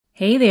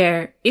Hey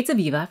there, it's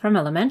Aviva from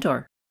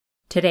Elementor.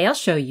 Today I'll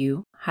show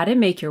you how to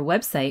make your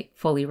website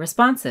fully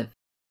responsive.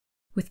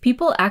 With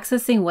people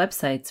accessing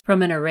websites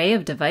from an array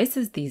of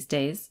devices these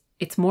days,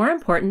 it's more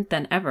important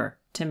than ever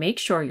to make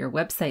sure your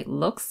website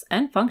looks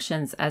and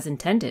functions as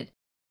intended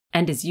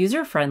and is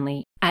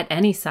user-friendly at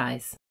any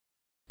size.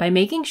 By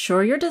making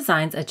sure your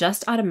designs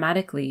adjust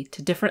automatically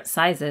to different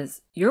sizes,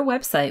 your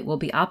website will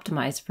be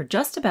optimized for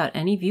just about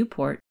any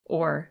viewport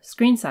or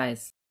screen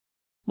size.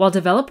 While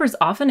developers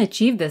often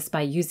achieve this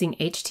by using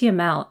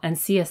HTML and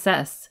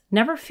CSS,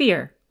 never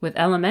fear, with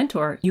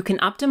Elementor you can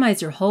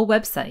optimize your whole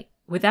website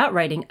without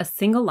writing a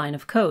single line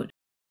of code.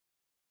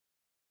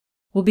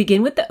 We'll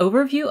begin with the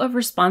overview of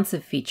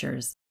responsive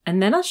features,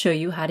 and then I'll show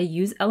you how to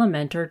use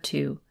Elementor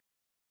to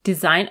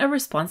design a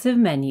responsive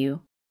menu,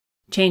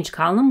 change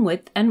column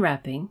width and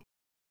wrapping,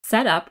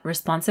 set up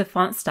responsive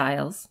font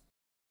styles,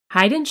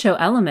 hide and show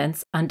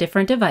elements on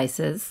different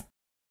devices,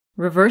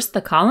 reverse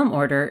the column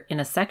order in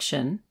a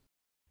section,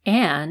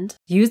 and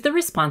use the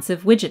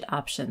responsive widget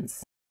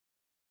options.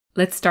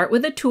 Let's start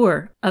with a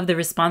tour of the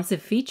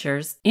responsive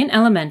features in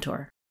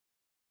Elementor.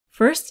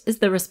 First is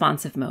the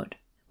responsive mode,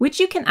 which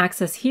you can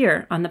access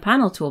here on the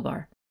panel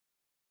toolbar.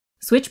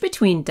 Switch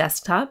between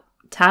desktop,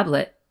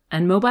 tablet,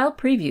 and mobile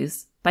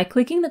previews by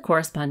clicking the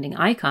corresponding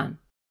icon.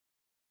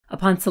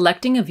 Upon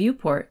selecting a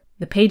viewport,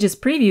 the page is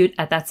previewed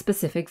at that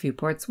specific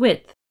viewport's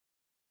width.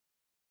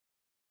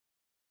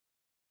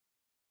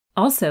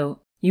 Also,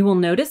 you will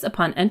notice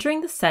upon entering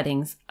the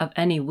settings of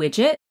any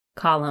widget,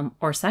 column,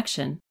 or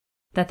section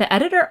that the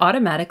editor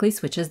automatically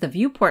switches the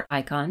viewport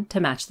icon to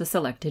match the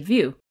selected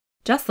view,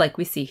 just like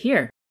we see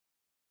here.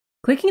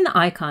 Clicking the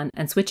icon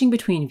and switching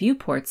between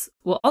viewports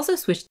will also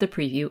switch the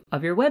preview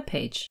of your web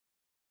page.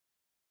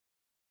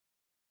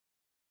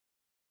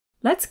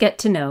 Let's get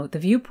to know the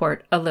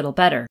viewport a little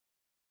better.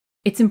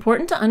 It's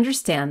important to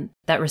understand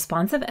that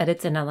responsive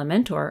edits in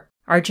Elementor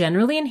are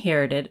generally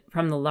inherited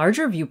from the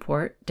larger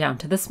viewport down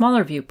to the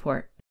smaller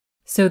viewport.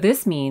 So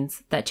this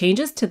means that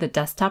changes to the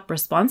desktop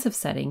responsive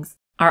settings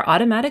are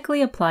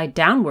automatically applied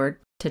downward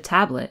to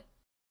tablet,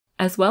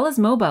 as well as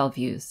mobile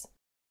views.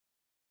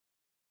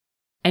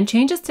 And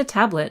changes to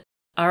tablet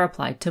are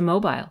applied to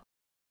mobile.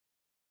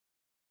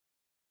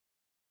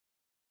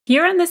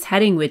 Here on this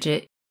heading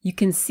widget, you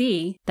can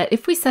see that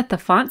if we set the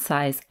font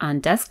size on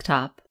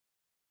desktop,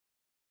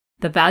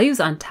 the values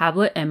on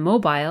tablet and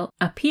mobile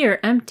appear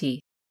empty.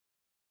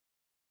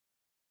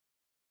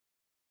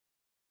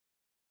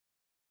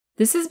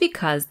 This is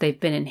because they've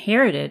been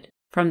inherited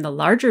from the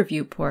larger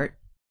viewport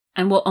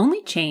and will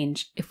only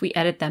change if we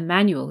edit them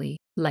manually,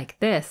 like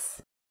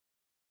this.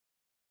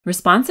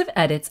 Responsive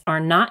edits are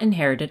not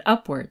inherited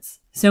upwards,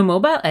 so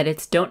mobile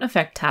edits don't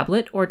affect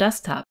tablet or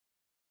desktop.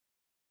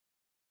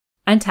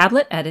 And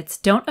tablet edits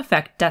don't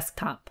affect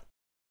desktop.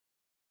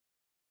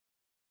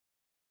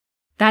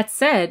 That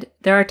said,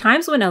 there are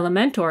times when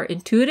Elementor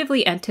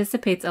intuitively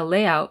anticipates a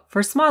layout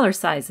for smaller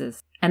sizes,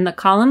 and the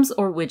columns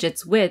or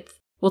widget's width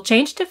will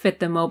change to fit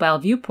the mobile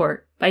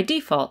viewport by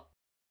default.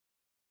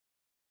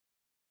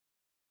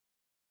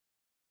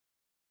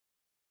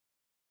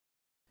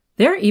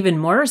 There are even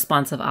more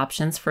responsive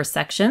options for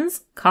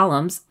sections,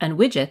 columns, and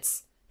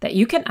widgets that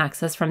you can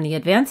access from the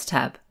Advanced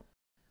tab,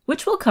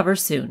 which we'll cover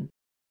soon.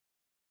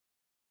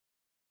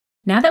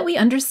 Now that we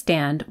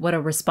understand what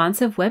a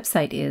responsive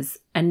website is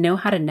and know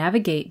how to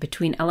navigate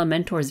between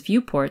Elementor's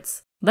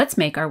viewports, let's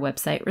make our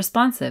website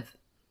responsive.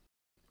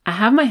 I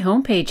have my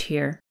home page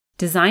here,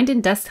 designed in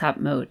desktop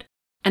mode,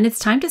 and it's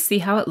time to see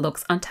how it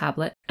looks on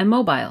tablet and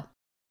mobile.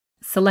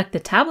 Select the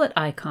tablet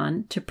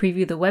icon to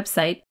preview the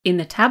website in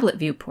the tablet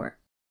viewport.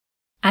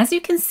 As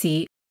you can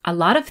see, a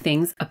lot of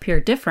things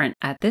appear different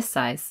at this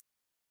size.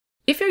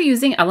 If you're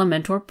using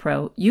Elementor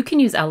Pro, you can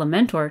use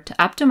Elementor to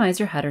optimize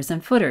your headers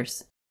and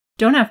footers.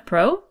 Don't have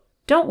Pro?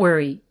 Don't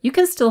worry, you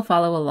can still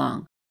follow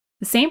along.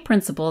 The same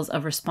principles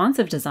of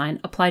responsive design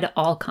apply to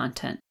all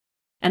content.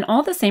 And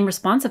all the same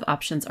responsive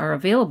options are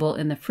available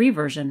in the free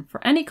version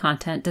for any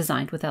content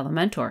designed with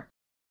Elementor.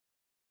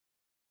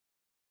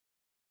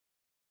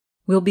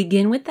 We'll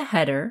begin with the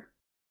header,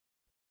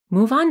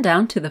 move on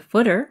down to the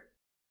footer,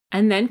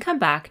 and then come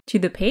back to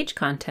the page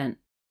content.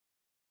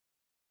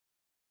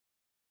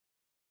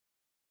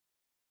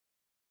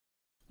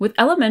 With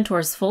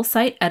Elementor's full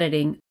site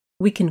editing,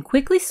 we can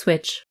quickly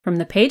switch from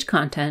the page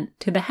content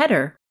to the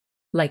header,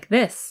 like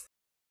this.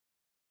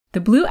 The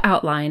blue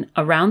outline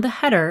around the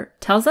header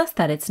tells us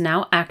that it's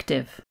now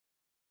active.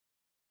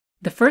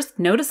 The first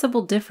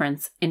noticeable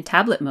difference in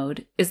tablet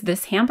mode is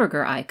this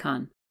hamburger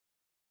icon.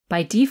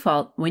 By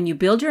default, when you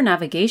build your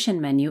navigation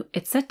menu,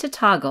 it's set to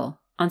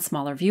toggle on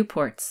smaller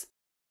viewports.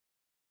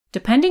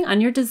 Depending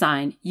on your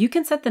design, you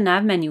can set the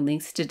nav menu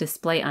links to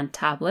display on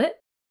tablet,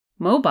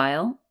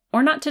 mobile,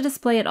 or not to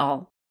display at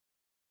all.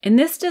 In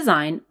this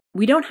design,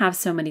 we don't have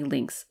so many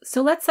links,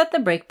 so let's set the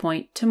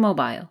breakpoint to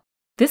mobile.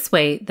 This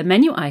way, the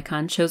menu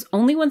icon shows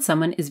only when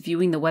someone is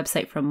viewing the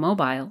website from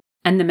mobile,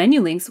 and the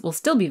menu links will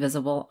still be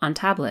visible on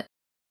tablet.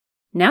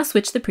 Now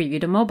switch the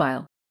preview to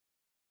mobile.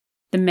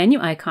 The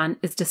menu icon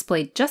is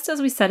displayed just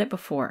as we set it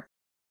before,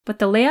 but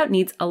the layout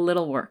needs a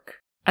little work.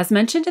 As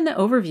mentioned in the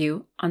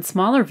overview, on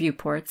smaller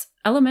viewports,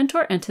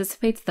 Elementor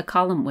anticipates the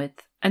column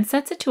width and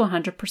sets it to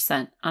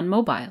 100% on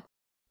mobile.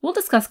 We'll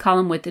discuss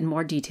column width in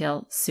more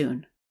detail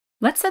soon.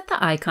 Let's set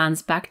the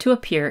icons back to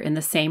appear in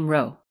the same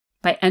row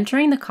by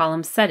entering the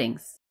column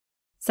settings.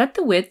 Set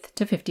the width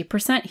to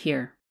 50%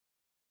 here.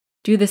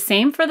 Do the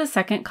same for the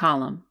second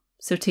column,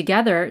 so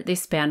together they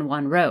span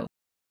one row.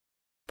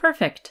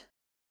 Perfect.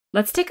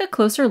 Let's take a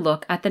closer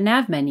look at the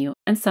nav menu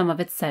and some of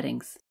its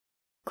settings.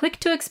 Click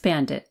to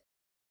expand it.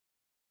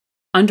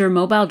 Under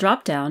Mobile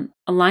dropdown,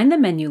 align the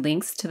menu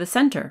links to the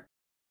center.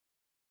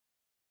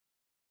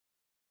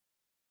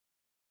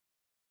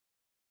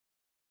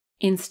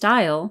 In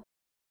Style,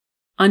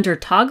 under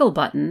Toggle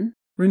button,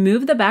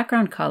 remove the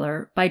background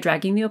color by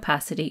dragging the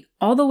opacity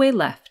all the way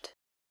left.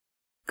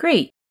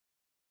 Great!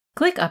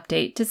 Click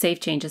Update to save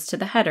changes to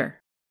the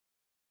header.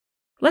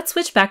 Let's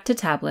switch back to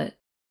tablet.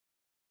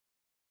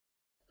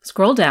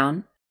 Scroll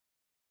down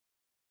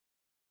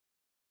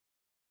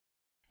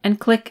and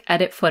click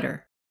Edit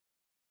Footer.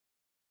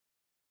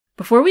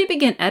 Before we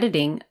begin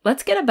editing,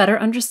 let's get a better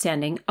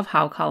understanding of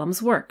how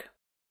columns work.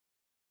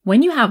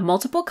 When you have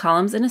multiple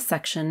columns in a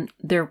section,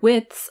 their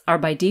widths are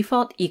by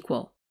default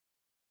equal.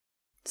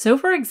 So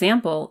for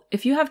example,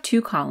 if you have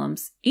 2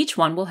 columns, each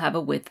one will have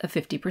a width of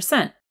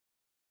 50%.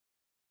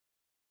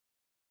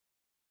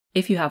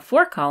 If you have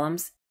 4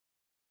 columns,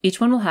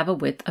 each one will have a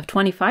width of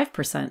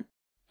 25%,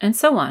 and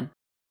so on.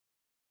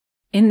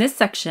 In this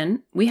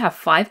section, we have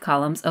 5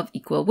 columns of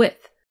equal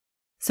width,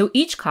 so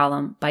each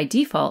column, by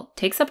default,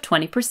 takes up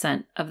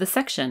 20% of the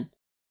section.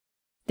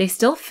 They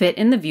still fit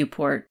in the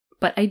viewport,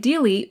 but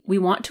ideally, we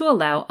want to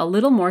allow a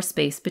little more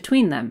space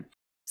between them,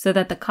 so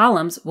that the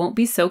columns won't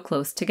be so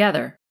close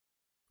together.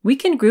 We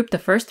can group the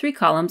first 3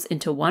 columns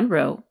into one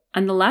row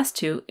and the last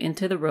 2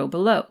 into the row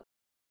below.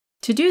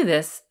 To do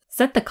this,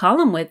 set the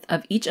column width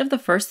of each of the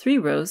first 3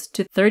 rows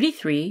to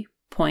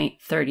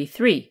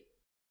 33.33.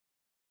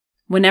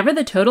 Whenever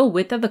the total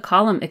width of the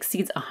column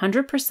exceeds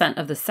 100%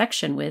 of the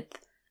section width,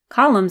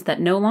 columns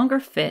that no longer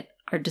fit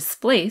are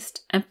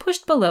displaced and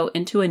pushed below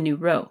into a new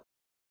row.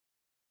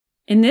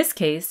 In this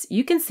case,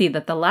 you can see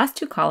that the last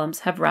 2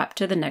 columns have wrapped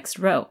to the next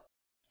row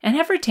and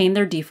have retained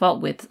their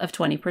default width of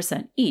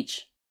 20%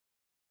 each.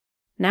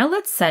 Now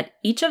let's set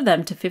each of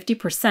them to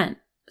 50%,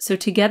 so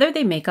together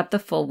they make up the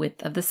full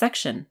width of the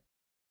section.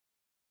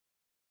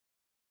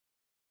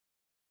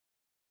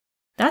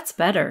 That's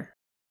better.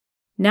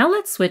 Now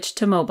let's switch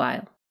to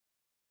mobile.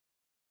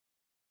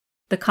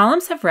 The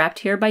columns have wrapped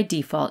here by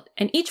default,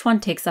 and each one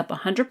takes up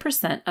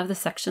 100% of the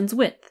section's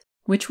width,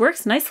 which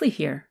works nicely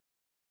here.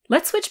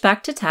 Let's switch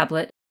back to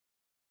tablet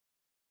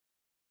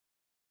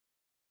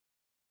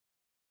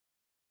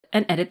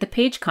and edit the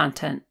page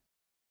content.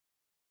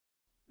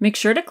 Make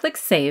sure to click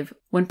Save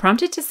when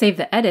prompted to save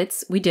the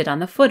edits we did on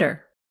the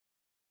footer.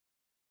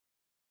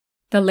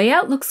 The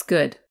layout looks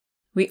good.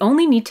 We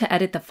only need to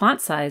edit the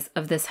font size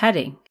of this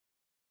heading.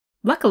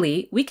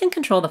 Luckily, we can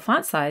control the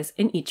font size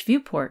in each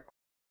viewport.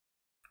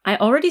 I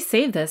already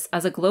saved this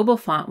as a global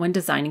font when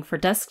designing for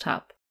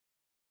desktop,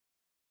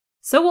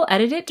 so we'll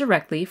edit it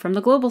directly from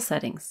the global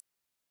settings.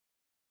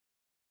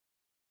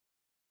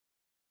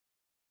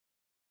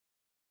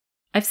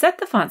 I've set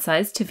the font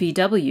size to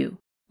VW,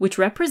 which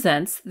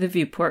represents the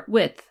viewport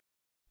width,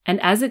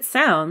 and as it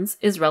sounds,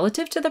 is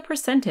relative to the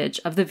percentage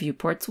of the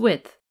viewport's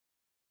width.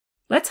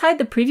 Let's hide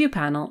the preview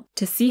panel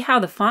to see how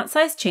the font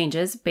size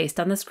changes based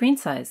on the screen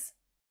size.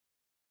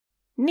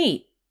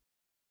 Neat!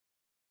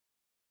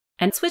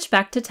 And switch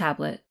back to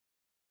tablet.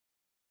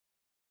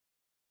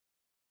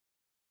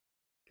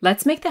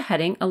 Let's make the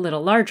heading a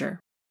little larger.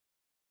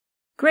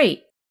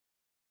 Great!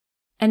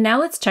 And now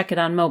let's check it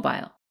on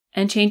mobile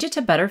and change it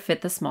to better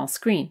fit the small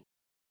screen.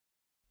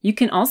 You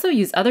can also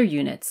use other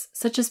units,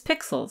 such as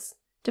pixels,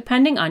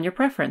 depending on your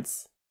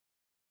preference.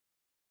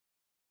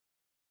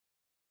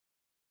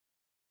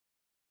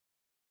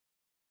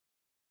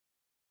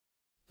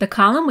 The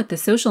column with the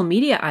social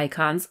media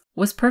icons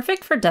was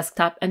perfect for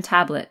desktop and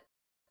tablet,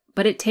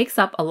 but it takes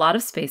up a lot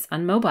of space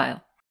on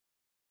mobile.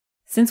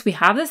 Since we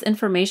have this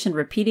information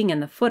repeating in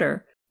the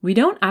footer, we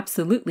don't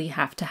absolutely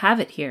have to have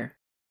it here.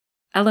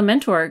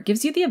 Elementor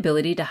gives you the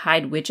ability to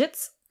hide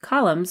widgets,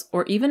 columns,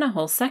 or even a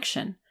whole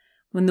section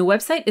when the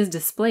website is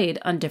displayed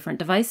on different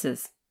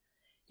devices.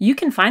 You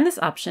can find this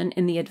option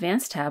in the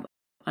Advanced tab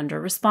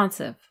under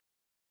Responsive.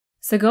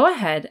 So go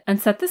ahead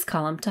and set this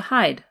column to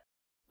hide.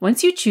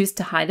 Once you choose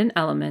to hide an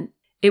element,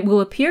 it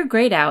will appear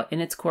grayed out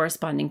in its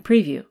corresponding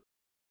preview.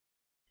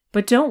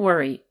 But don't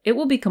worry, it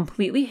will be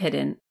completely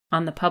hidden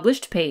on the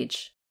published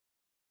page.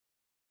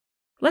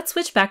 Let's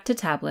switch back to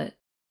tablet.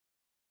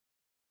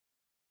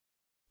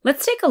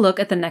 Let's take a look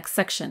at the next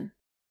section.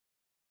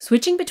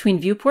 Switching between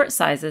viewport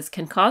sizes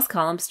can cause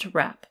columns to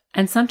wrap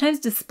and sometimes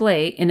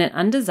display in an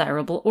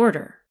undesirable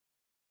order.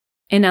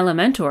 In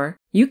Elementor,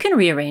 you can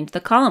rearrange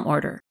the column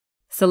order.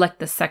 Select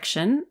the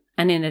section,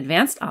 and in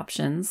Advanced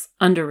Options,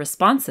 under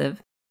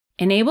Responsive,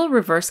 enable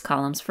Reverse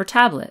Columns for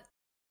tablet.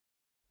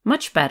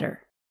 Much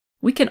better.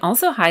 We can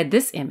also hide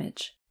this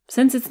image,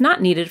 since it's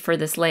not needed for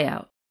this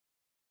layout.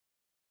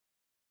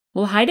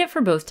 We'll hide it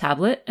for both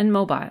tablet and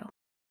mobile.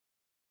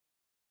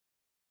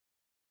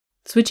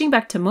 Switching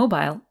back to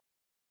mobile,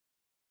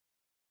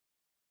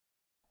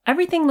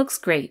 everything looks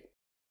great.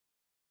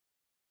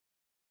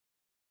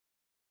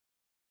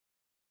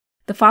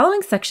 The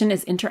following section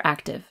is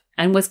interactive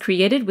and was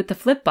created with the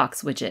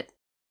Flipbox widget.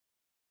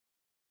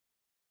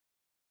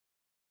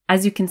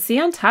 As you can see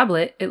on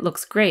tablet, it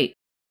looks great.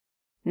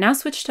 Now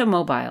switch to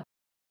mobile.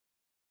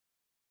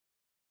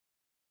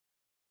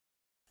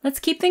 Let's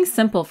keep things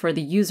simple for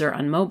the user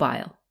on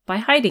mobile by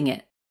hiding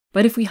it.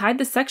 But if we hide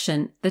the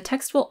section, the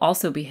text will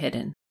also be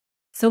hidden.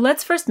 So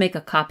let's first make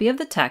a copy of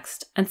the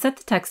text and set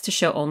the text to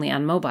show only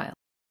on mobile.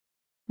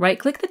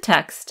 Right-click the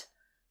text,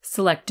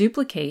 select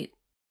Duplicate,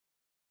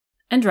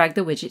 and drag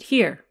the widget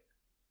here.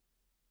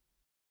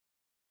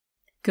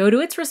 Go to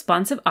its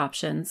responsive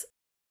options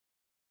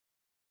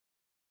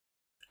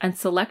and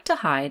select to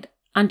hide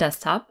on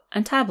desktop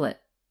and tablet,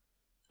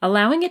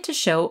 allowing it to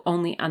show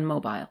only on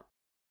mobile.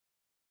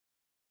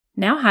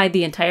 Now hide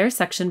the entire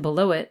section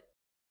below it,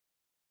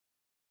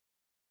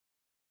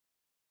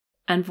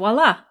 and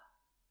voila!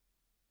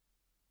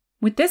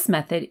 With this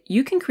method,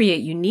 you can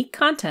create unique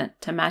content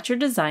to match your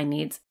design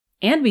needs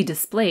and be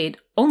displayed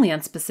only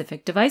on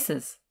specific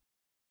devices.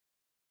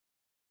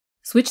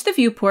 Switch the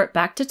viewport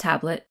back to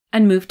tablet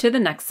and move to the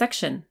next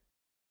section.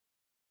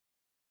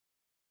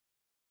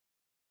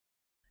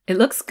 It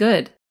looks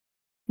good.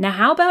 Now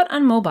how about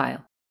on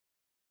mobile?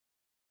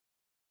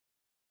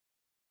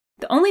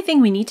 The only thing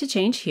we need to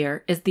change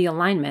here is the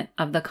alignment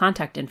of the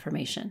contact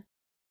information.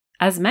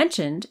 As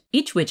mentioned,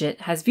 each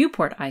widget has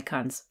viewport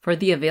icons for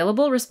the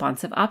available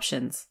responsive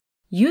options.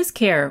 Use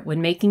care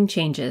when making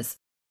changes.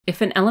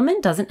 If an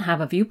element doesn't have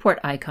a viewport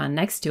icon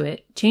next to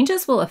it,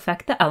 changes will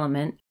affect the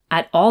element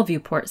at all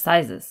viewport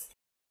sizes.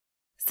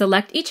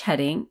 Select each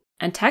heading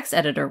and text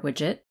editor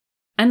widget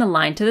and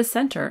align to the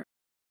center,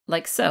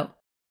 like so.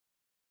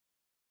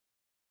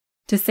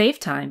 To save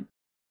time,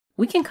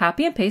 we can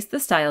copy and paste the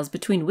styles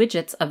between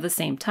widgets of the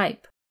same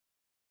type.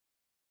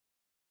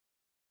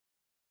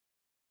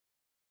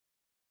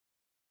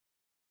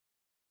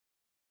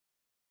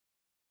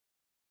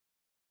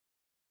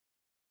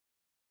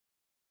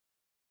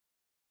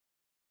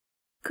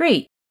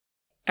 Great!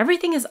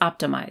 Everything is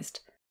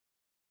optimized.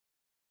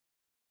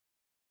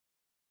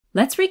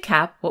 Let's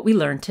recap what we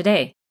learned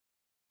today.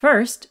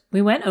 First,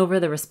 we went over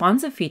the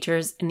responsive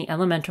features in the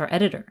Elementor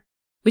editor,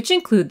 which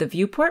include the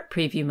viewport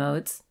preview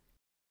modes,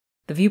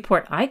 the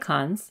viewport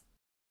icons,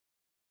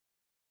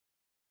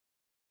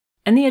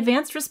 and the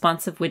advanced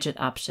responsive widget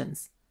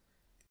options.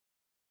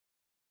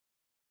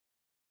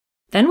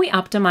 Then we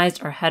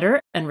optimized our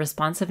header and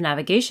responsive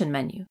navigation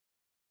menu.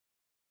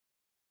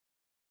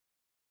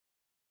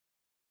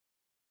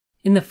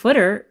 In the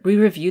footer, we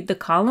reviewed the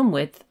column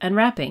width and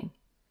wrapping.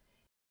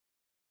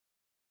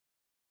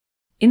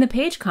 In the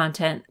page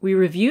content, we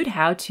reviewed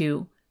how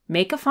to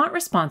make a font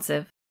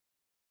responsive,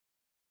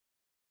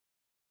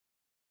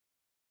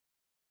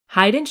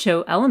 hide and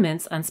show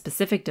elements on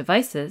specific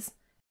devices,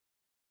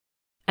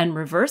 and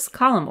reverse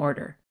column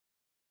order.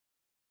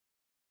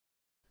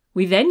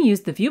 We then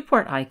used the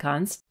viewport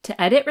icons to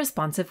edit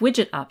responsive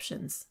widget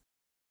options.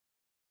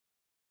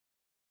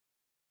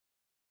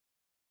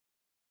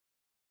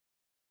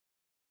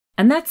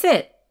 And that's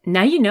it!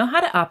 Now you know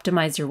how to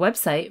optimize your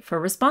website for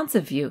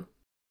responsive view.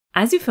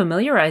 As you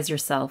familiarize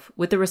yourself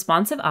with the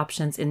responsive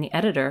options in the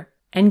editor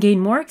and gain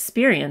more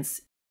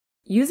experience,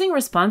 using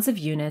responsive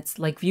units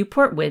like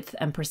viewport width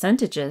and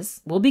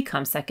percentages will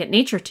become second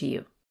nature to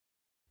you.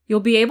 You'll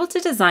be able to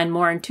design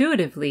more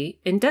intuitively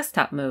in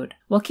desktop mode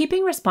while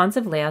keeping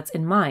responsive layouts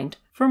in mind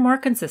for more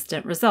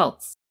consistent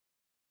results.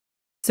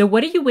 So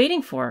what are you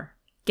waiting for?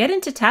 Get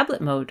into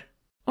tablet mode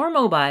or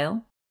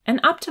mobile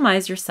and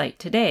optimize your site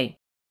today.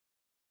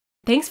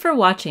 Thanks for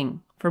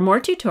watching. For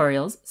more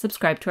tutorials,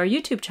 subscribe to our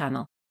YouTube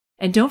channel.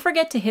 And don't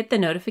forget to hit the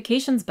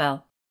notifications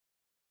bell.